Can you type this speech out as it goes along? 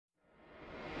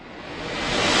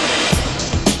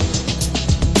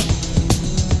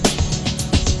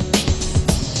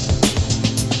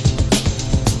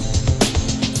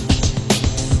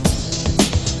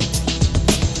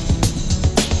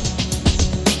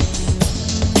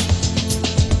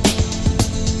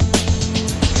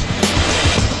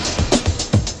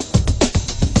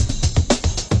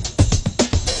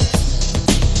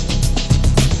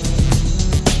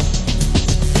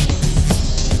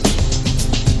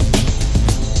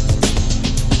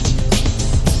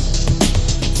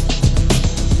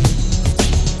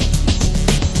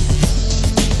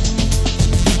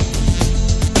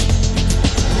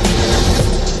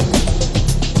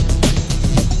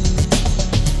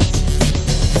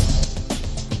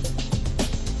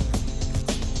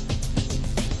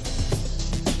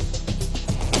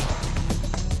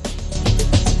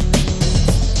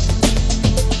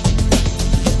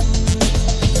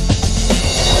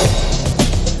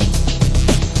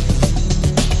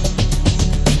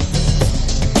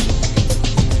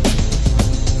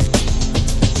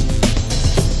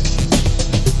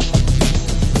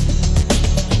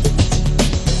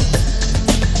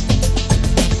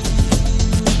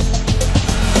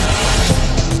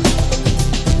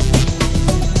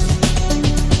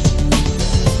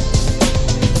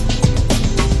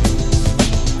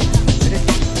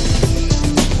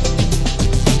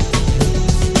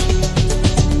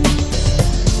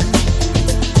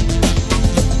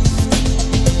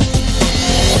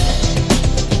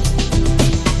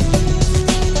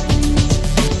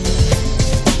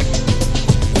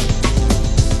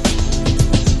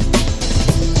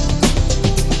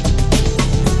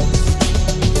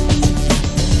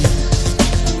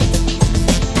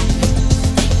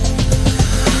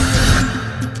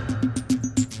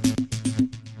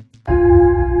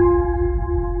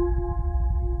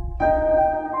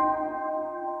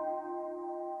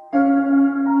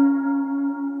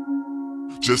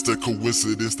Just a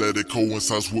coincidence that it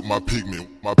coincides with my pigment.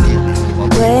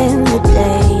 When the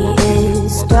day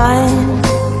is done,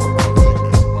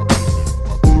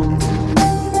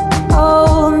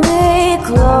 hold me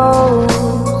close.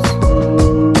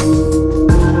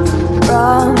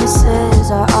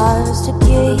 Promises are ours to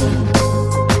keep.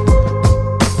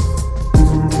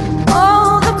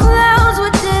 All the clouds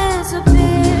would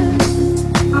disappear.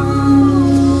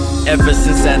 Ever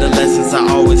since adolescence, I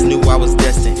always knew I was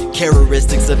destined.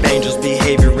 Characteristics of angels,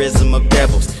 behaviorism of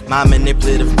devils. My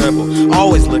manipulative rebel,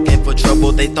 always looking for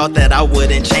trouble. They thought that I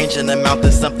wouldn't change an amount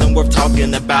to something worth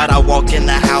talking about. I walk in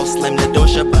the house, slam the door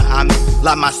shut behind me,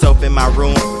 lock myself in my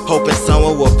room, hoping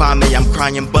someone will find me. I'm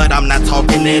crying, but I'm not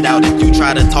talking it out. If you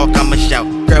try to talk, I'ma shout.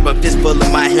 Grab a fistful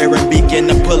of my hair and begin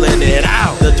to pulling it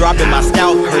out. The drop in my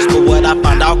scalp hurts, but what I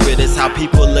find awkward is how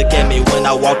people look at me when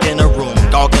I walk in a room,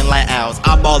 gawking like owls.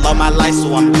 I ball all my life,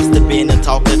 so I'm used to being the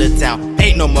talk of the town.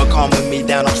 Ain't no more calming me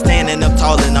down. I'm standing up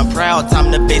tall and I'm proud.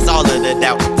 Time to face all of the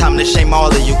doubt. Time to shame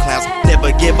all of you clowns.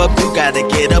 Never give up, you gotta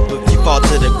get up. If you fall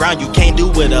to the ground, you can't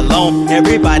do it alone.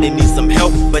 Everybody needs some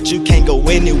help, but you can't go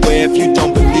anywhere if you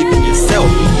don't believe in yourself.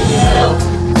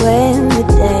 When the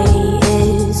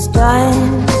day is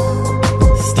done,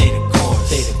 stay the course,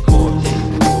 stay the course, stay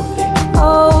the course.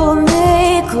 hold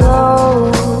me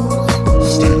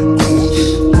close. Stay the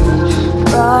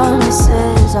course.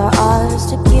 Promises are ours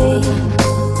to keep.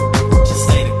 Just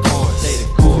stay the course, stay the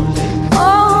course.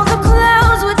 All the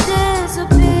clouds would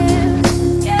disappear.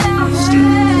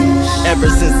 Ever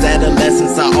since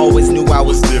adolescence, I always knew I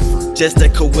was different. Just a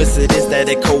coincidence that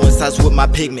it coincides with my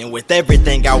pigment. With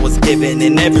everything I was given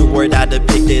and every word I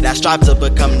depicted, I strive to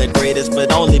become the greatest,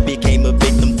 but only became a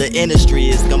victim. The industry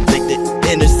is conflicted,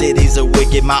 inner cities are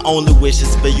wicked. My only wish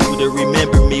is for you to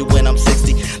remember me when I'm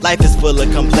 60. Life is full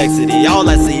of complexity, all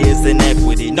I see is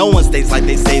inequity. No one stays like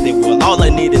they say they will, all I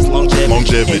need is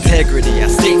longevity. Integrity, I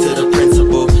stick to the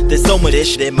principle. There's so much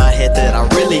shit in my head that I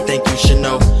really think you should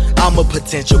know. I'm a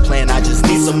potential plan, I just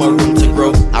need some more room to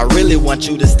grow. I really want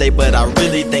you to stay, but I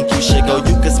really think you should go.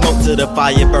 You can smoke to the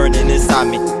fire burning inside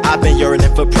me. I've been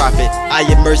yearning for profit. I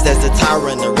emerged as a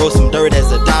tyrant and rose some dirt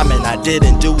as a diamond. I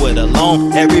didn't do it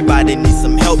alone. Everybody needs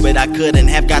some help, but I couldn't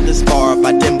have got this far if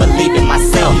I didn't believe in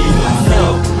myself.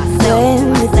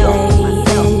 When the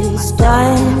day is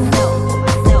done,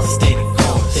 stay the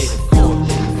course, stay the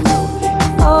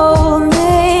course. hold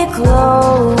me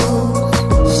close.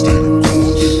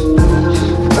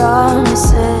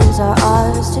 Promises are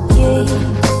ours to keep.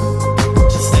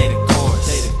 Just stay the course,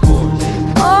 stay the course.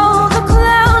 All the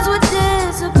clouds would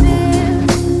disappear.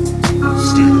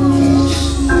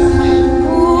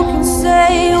 Who can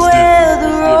say where the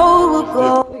road will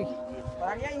go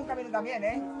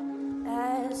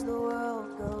as the world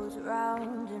goes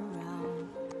round and round?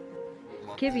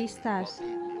 Qué vistas.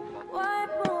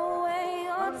 Wipe away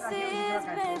your tears,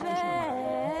 baby.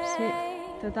 Sí,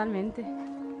 totalmente.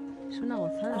 Es una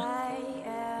gozada. I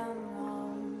am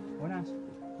wrong. Buenas.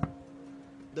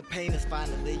 The pain is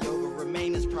finally over.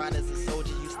 Remain as proud as a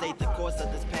soldier. You stayed the course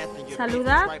of this path and your faith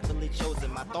Saluda. is rightfully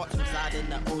chosen. My thoughts reside in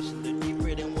the ocean. The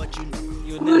deeper than what you knew.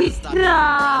 You'll never stop. The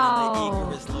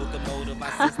eagerest locomotive. I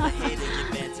sense the hate in your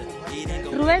banter. Eating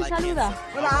go Rubén, like saluda.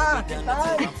 cancer. Hola, ¿qué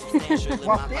tal?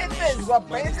 Guapetes,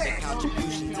 guapetes.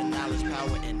 Contributions to knowledge,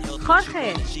 power, and health.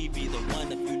 Jorge. She be the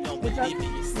one if you don't believe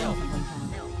in yourself.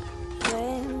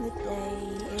 When the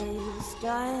day is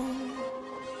done,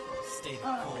 Stay the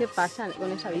course. ¿Qué pasa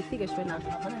con esa bici que suena?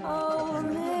 hold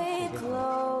me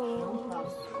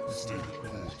close.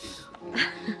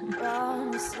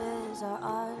 Promises are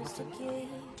ours to keep.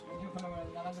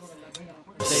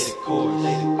 Stay the course,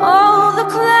 stay the course. All the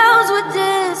clouds would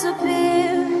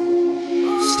disappear.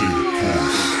 Stay the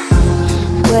course.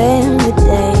 When the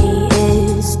day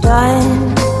is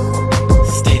done,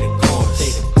 Stay the course,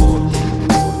 stay the course.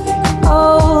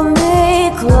 hold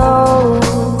me close.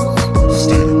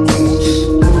 Stay the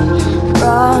course.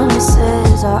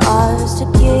 Promises are ours to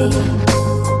keep.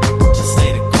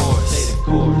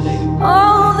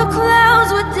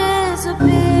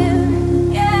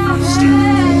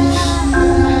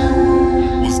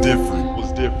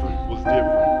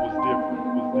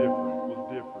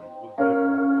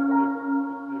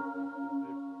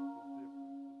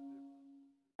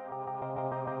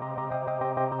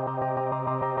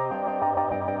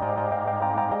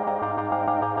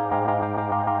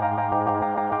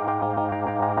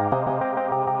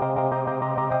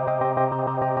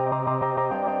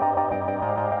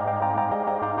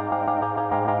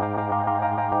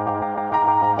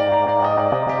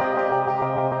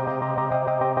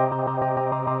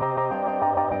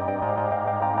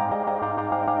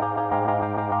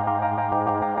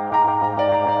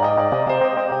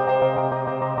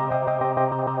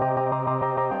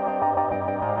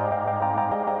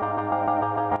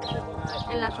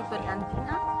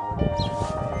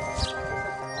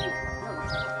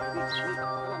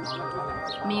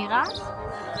 ¿Migas?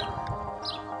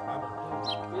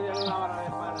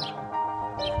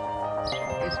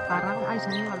 Espárragos. Ay, se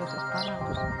han ido los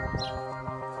espárragos.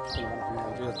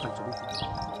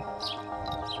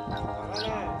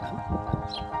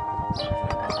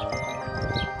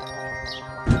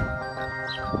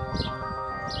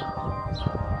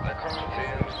 The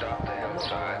cornfields dot the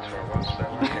hillsides where once there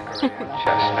were hickory and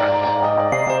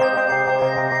chestnuts.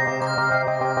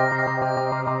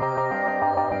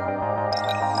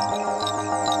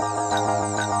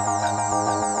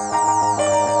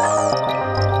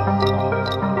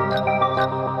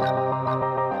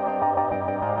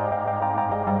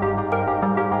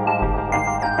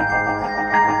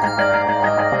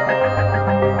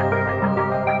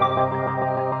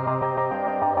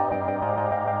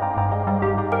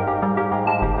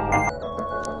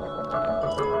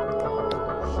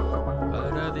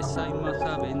 Para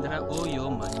desaimaza vendrá hoy o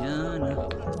mañana.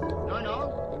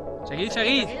 No.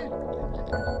 Seguid.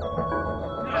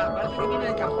 Mira, parece que viene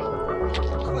de campo.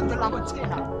 Con la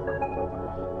mochila.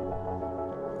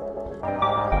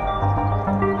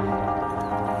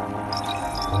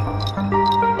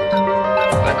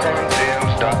 The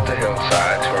cornfields dot the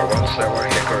hillsides where once there were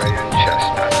hickory and